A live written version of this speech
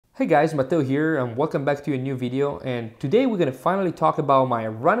Hey guys, Matteo here and welcome back to a new video, and today we're gonna finally talk about my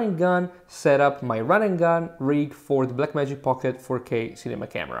run and gun setup, my run and gun rig for the Blackmagic Pocket 4K cinema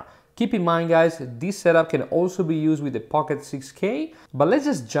camera. Keep in mind guys, this setup can also be used with the Pocket 6K, but let's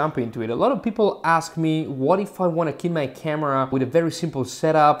just jump into it. A lot of people ask me, what if I want to keep my camera with a very simple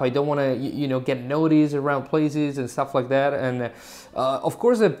setup? I don't want to, get noticed around places and stuff like that. And of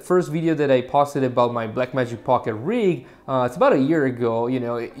course, the first video that I posted about my Blackmagic Pocket rig, it's about a year ago.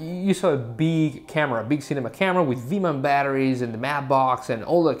 You saw a big camera, big cinema camera with V-mount batteries and the matte box and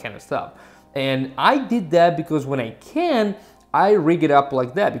all that kind of stuff. And I did that because when I can, I rig it up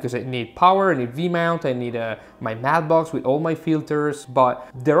like that because I need power, I need V-mount, I need my matte box with all my filters. But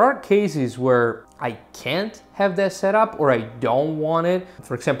there are cases where I can't have that setup or I don't want it.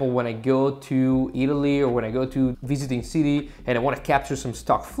 For example, when I go to Italy or when I go to visiting city and I want to capture some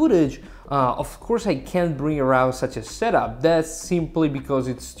stock footage, of course I can't bring around such a setup. That's simply because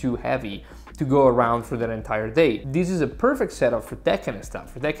it's too heavy to go around for that entire day. This is a perfect setup for that kind of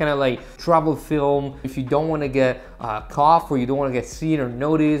stuff, for that kind of like travel film. If you don't want to get caught or you don't want to get seen or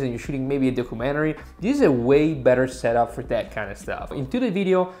noticed and you're shooting maybe a documentary, this is a way better setup for that kind of stuff. In today's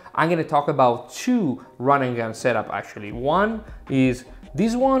video, I'm going to talk about two run and gun setup actually. One is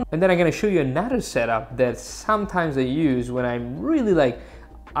this one, and then I'm going to show you another setup that sometimes I use when I'm really like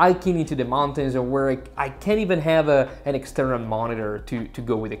hiking into the mountains or where I can't even have an external monitor to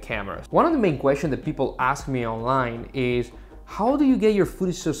go with the cameras. One of the main questions that people ask me online is, how do you get your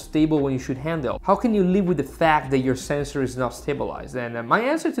footage so stable when you shoot handheld? How can you live with the fact that your sensor is not stabilized? And my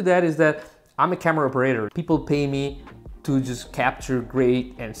answer to that is that I'm a camera operator. People pay me to just capture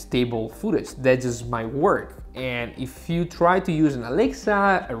great and stable footage. That's just my work. And if you try to use an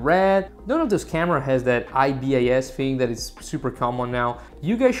Alexa, a Red, none of those cameras has that IBIS thing that is super common now.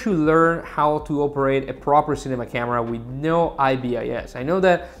 You guys should learn how to operate a proper cinema camera with no IBIS. I know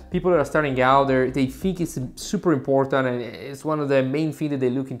that people that are starting out there, they think it's super important and it's one of the main things that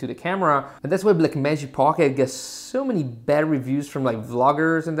they look into the camera. And that's why Blackmagic Pocket gets so many bad reviews from like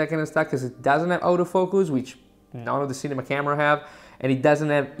vloggers and that kind of stuff, because it doesn't have autofocus, which none of the cinema camera have, and it doesn't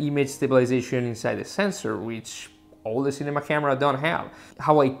have image stabilization inside the sensor, which all the cinema camera don't have.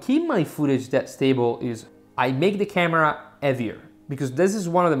 How I keep my footage that stable is I make the camera heavier, because this is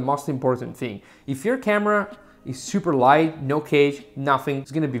one of the most important things. If your camera is super light, no cage, nothing,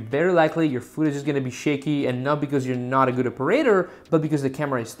 it's gonna be very likely your footage is gonna be shaky, and not because you're not a good operator, but because the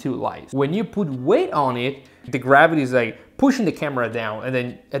camera is too light. When you put weight on it, the gravity is like pushing the camera down, and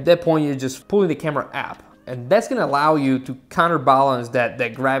then at that point you're just pulling the camera up. And that's gonna allow you to counterbalance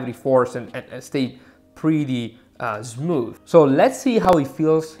that gravity force and stay pretty smooth. So let's see how it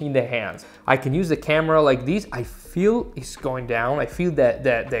feels in the hands. I can use the camera like this. I feel it's going down. I feel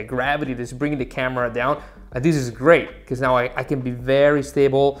that gravity that's bringing the camera down. This is great because now I can be very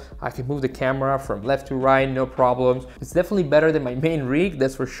stable. I can move the camera from left to right, no problems. It's definitely better than my main rig,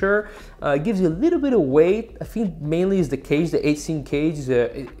 that's for sure. It gives you a little bit of weight. I think mainly is the cage, the 8-scene cage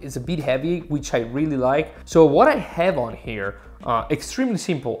is a bit heavy, which I really like. So what I have on here, extremely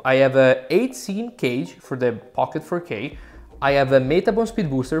simple. I have a 8-scene cage for the Pocket 4K. I have a Metabone speed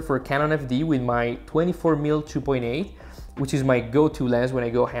booster for Canon FD with my 24mm 2.8, which is my go-to lens when I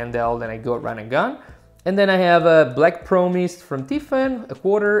go handheld and I go run and gun. And then I have a Black Pro Mist from Tiffen, a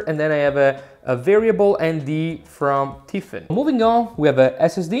 1/4, and then I have a variable ND from Tiffen. Moving on, we have a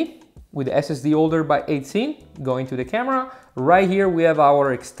SSD with the SSD holder by 8-scene going to the camera. Right here we have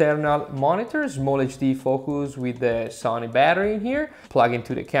our external monitor, small HD focus with the Sony battery in here, plug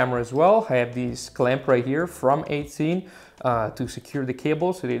into the camera as well. I have this clamp right here from 8-scene to secure the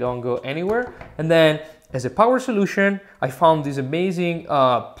cable so they don't go anywhere. And then as a power solution, I found this amazing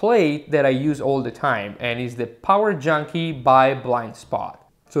plate that I use all the time, and it's the Power Junkie by Blind Spot.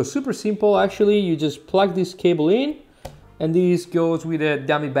 So super simple actually, you just plug this cable in, and this goes with a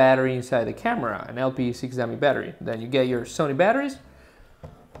dummy battery inside the camera, an LP6 dummy battery. Then you get your Sony batteries,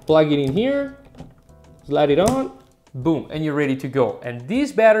 plug it in here, slide it on, boom, and you're ready to go. And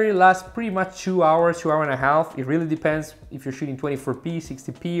this battery lasts pretty much 2 hours, 2 hours and a half. It really depends if you're shooting 24p,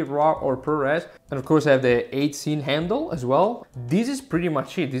 60p, RAW or ProRes. And of course I have the 8-scene handle as well. This is pretty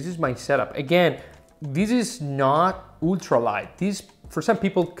much it. This is my setup. Again, this is not ultra light. This, for some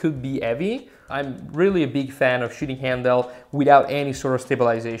people, could be heavy. I'm really a big fan of shooting handheld without any sort of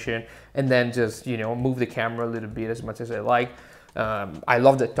stabilization, and then just, move the camera a little bit as much as I like. I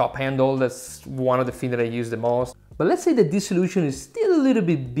love the top handle. That's one of the things that I use the most. But let's say that this solution is still a little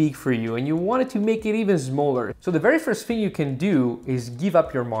bit big for you and you wanted to make it even smaller. So the very first thing you can do is give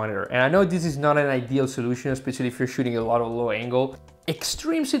up your monitor. And I know this is not an ideal solution, especially if you're shooting a lot of low angle.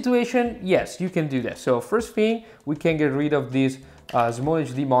 Extreme situation, yes, you can do that. So first thing, we can get rid of this small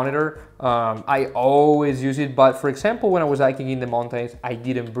HD monitor. I always use it, but for example, when I was hiking in the mountains, I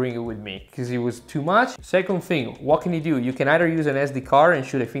didn't bring it with me because it was too much. Second thing, what can you do? You can either use an SD card and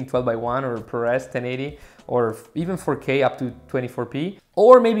shoot, I think, 12:1 or ProRes 1080 or even 4K up to 24p,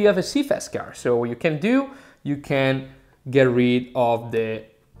 or maybe you have a CFast card. So what you can get rid of the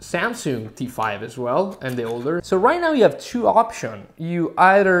Samsung T5 as well, and the older. So right now you have two options. You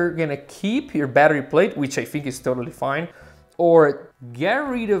either gonna keep your battery plate, which I think is totally fine, or get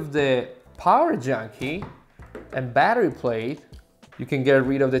rid of the power junkie and battery plate. You can get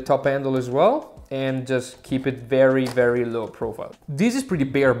rid of the top handle as well and just keep it very, very low profile. This is pretty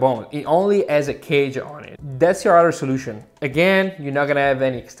bare bone. It only has a cage on it. That's your other solution. Again, you're not gonna have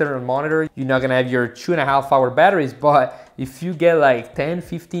any external monitor. You're not gonna have your 2.5 hour batteries, but if you get like 10,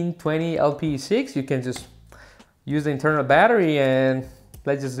 15, 20 LPE6, you can just use the internal battery and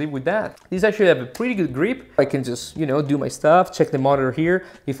let's just live with that. These actually have a pretty good grip. I can just, you know, do my stuff, check the monitor here.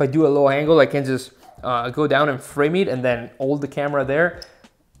 If I do a low angle, I can just go down and frame it and then hold the camera there.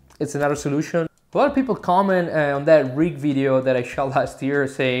 It's another solution. A lot of people comment on that rig video that I shot last year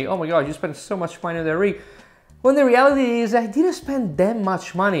saying, oh my God, you spent so much money on that rig. When the reality is I didn't spend that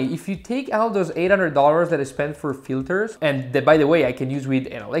much money. If you take out those $800 that I spent for filters, and that, by the way, I can use with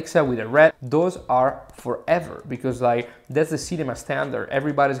an Alexa, with a Red, those are forever because like that's the cinema standard.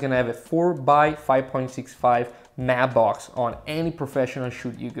 Everybody's gonna have a 4x5.65 matte box on any professional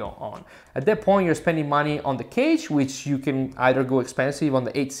shoot you go on. At that point, you're spending money on the cage, which you can either go expensive on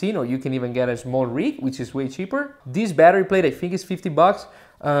the 8 scene, or you can even get a small rig, which is way cheaper. This battery plate, I think, is 50 bucks.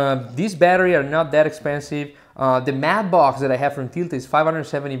 These batteries are not that expensive. The matte box that I have from Tilt is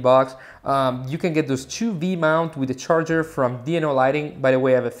 570 bucks. You can get those two V mount with a charger from DNO Lighting. By the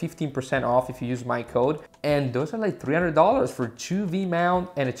way, I have a 15% off if you use my code. And those are like $300 for two V mount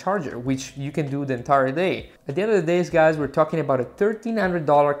and a charger, which you can do the entire day. At the end of the day, guys, we're talking about a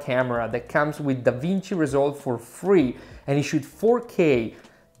 $1,300 camera that comes with DaVinci Resolve for free, and it shoots 4K,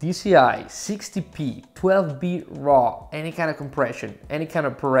 DCI, 60p, 12-bit RAW, any kind of compression, any kind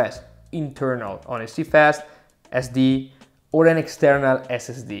of ProRes, internal on a CFast, SD, or an external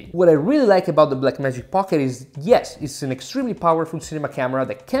SSD. What I really like about the Blackmagic Pocket is, yes, it's an extremely powerful cinema camera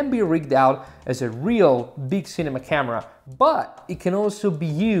that can be rigged out as a real big cinema camera, but it can also be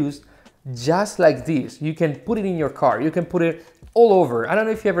used just like this. You can put it in your car, you can put it all over. I don't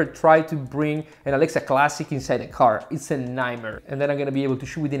know if you ever tried to bring an Alexa Classic inside a car. It's a nightmare. And then I'm gonna be able to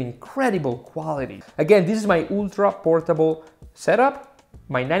shoot with an incredible quality. Again, this is my ultra portable setup.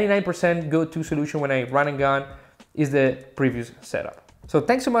 My 99% go-to solution when I run and gun is the previous setup. So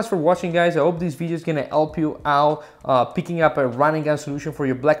thanks so much for watching, guys. I hope this video is gonna help you out picking up a run and gun solution for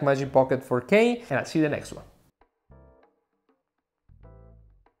your Blackmagic Pocket 4K, and I'll see you in the next one.